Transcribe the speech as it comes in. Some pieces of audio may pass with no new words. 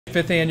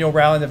Fifth annual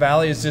Rally in the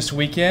Valley is this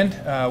weekend.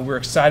 We're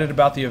excited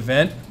about the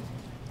event.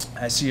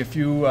 I see a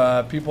few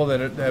people that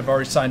have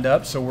already signed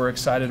up, so we're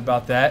excited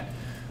about that.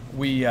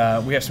 We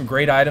have some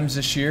great items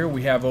this year.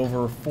 We have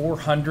over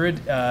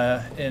 400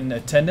 in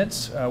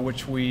attendance,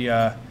 which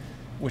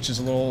is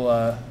a little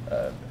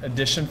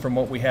addition from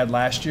what we had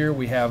last year.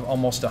 We have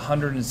almost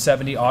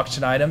 170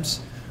 auction items,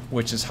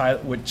 which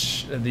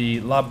the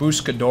La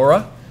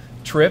Buscadora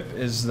trip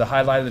is the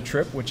highlight of the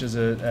trip, which is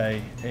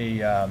a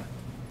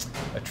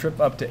trip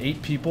up to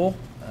 8 people.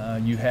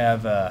 You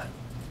have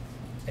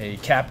a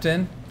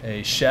captain,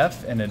 a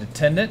chef, and an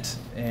attendant,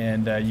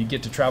 and you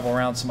get to travel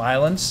around some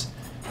islands.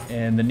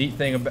 And the neat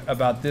thing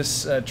about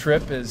this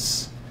trip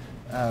is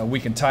we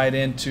can tie it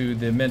into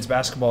the men's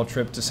basketball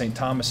trip to St.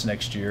 Thomas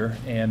next year.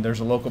 And there's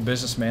a local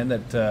businessman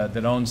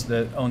that owns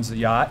the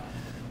yacht.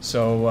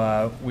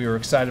 So we were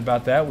excited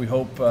about that. We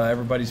hope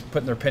everybody's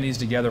putting their pennies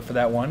together for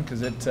that one,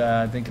 because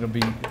I think it'll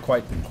be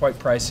quite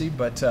pricey.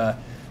 But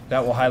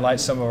that will highlight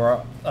some of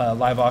our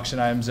live auction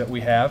items that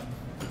we have.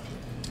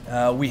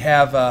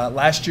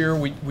 Last year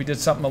we did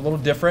something a little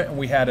different, and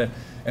we had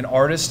an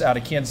artist out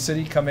of Kansas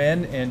City come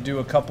in and do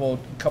a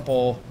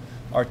couple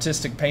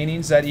artistic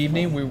paintings that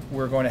evening.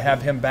 We're going to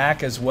have him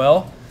back as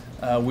well,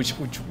 which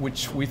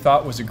we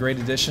thought was a great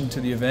addition to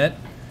the event.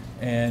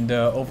 And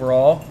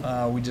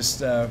overall, we just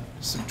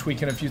some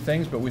tweaking a few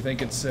things, but we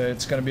think it's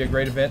going to be a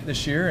great event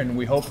this year. And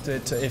we hope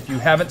that if you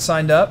haven't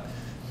signed up,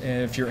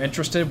 if you're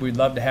interested, we'd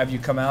love to have you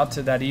come out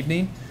to that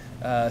evening.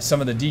 Some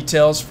of the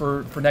details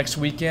for next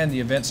weekend: the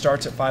event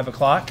starts at 5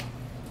 o'clock.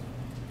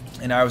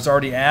 And I was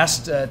already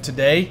asked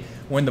today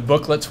when the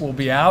booklets will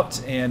be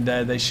out, and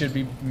they should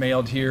be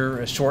mailed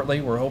here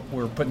shortly.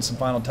 We're putting some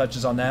final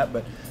touches on that,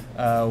 but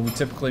we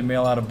typically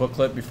mail out a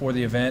booklet before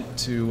the event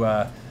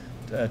to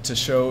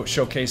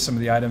showcase some of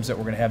the items that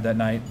we're going to have that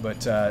night.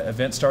 But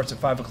event starts at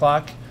 5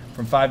 o'clock.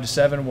 From 5 to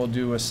 7, we'll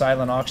do a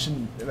silent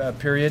auction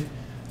period.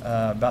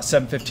 About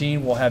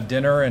 7:15, we'll have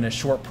dinner and a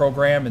short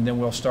program, and then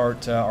we'll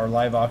start our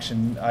live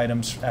auction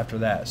items after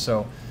that.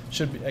 So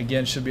should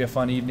be a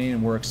fun evening,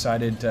 and we're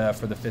excited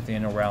for the 5th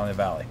annual Rally in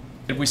the Valley.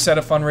 We set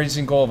a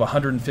fundraising goal of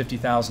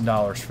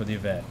 $150,000 for the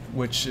event,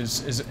 which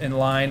is in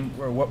line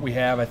with what we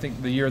have. I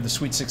think the year of the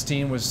Sweet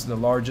 16 was the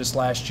largest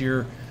last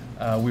year.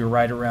 We were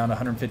right around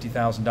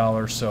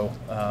 $150,000, so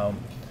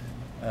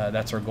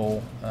that's our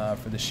goal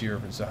for this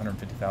year, is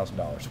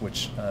 $150,000,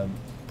 which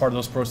part of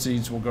those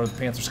proceeds will go to the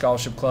Panther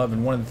Scholarship Club.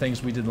 And one of the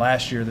things we did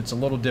last year that's a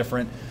little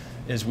different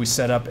is we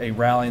set up a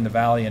Rally in the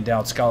Valley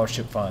endowed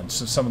scholarship fund.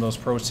 So some of those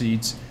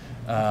proceeds,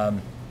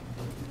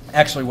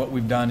 actually what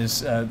we've done is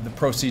the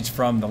proceeds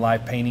from the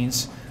live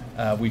paintings,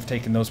 we've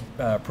taken those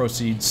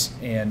proceeds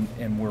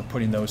and we're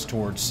putting those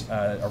towards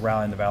a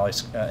Rally in the Valley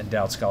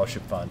endowed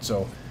scholarship fund.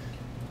 So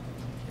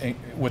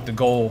with the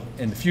goal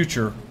in the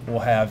future, we'll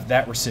have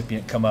that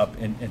recipient come up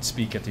and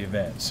speak at the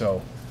event.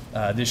 So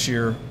this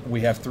year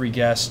we have 3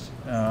 guests: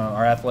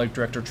 our athletic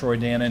director Troy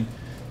Dannon,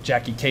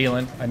 Jackie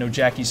Kalin. I know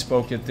Jackie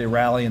spoke at the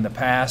rally in the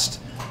past,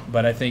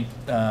 but I think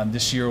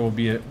this year will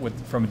be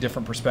from a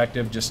different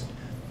perspective. Just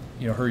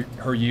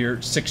her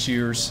year, 6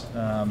 years,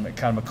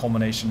 kind of a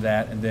culmination of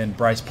that. And then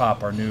Bryce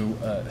Pop, our new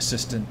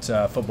assistant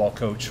football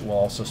coach, will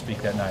also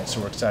speak that night. So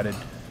we're excited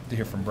to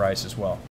hear from Bryce as well.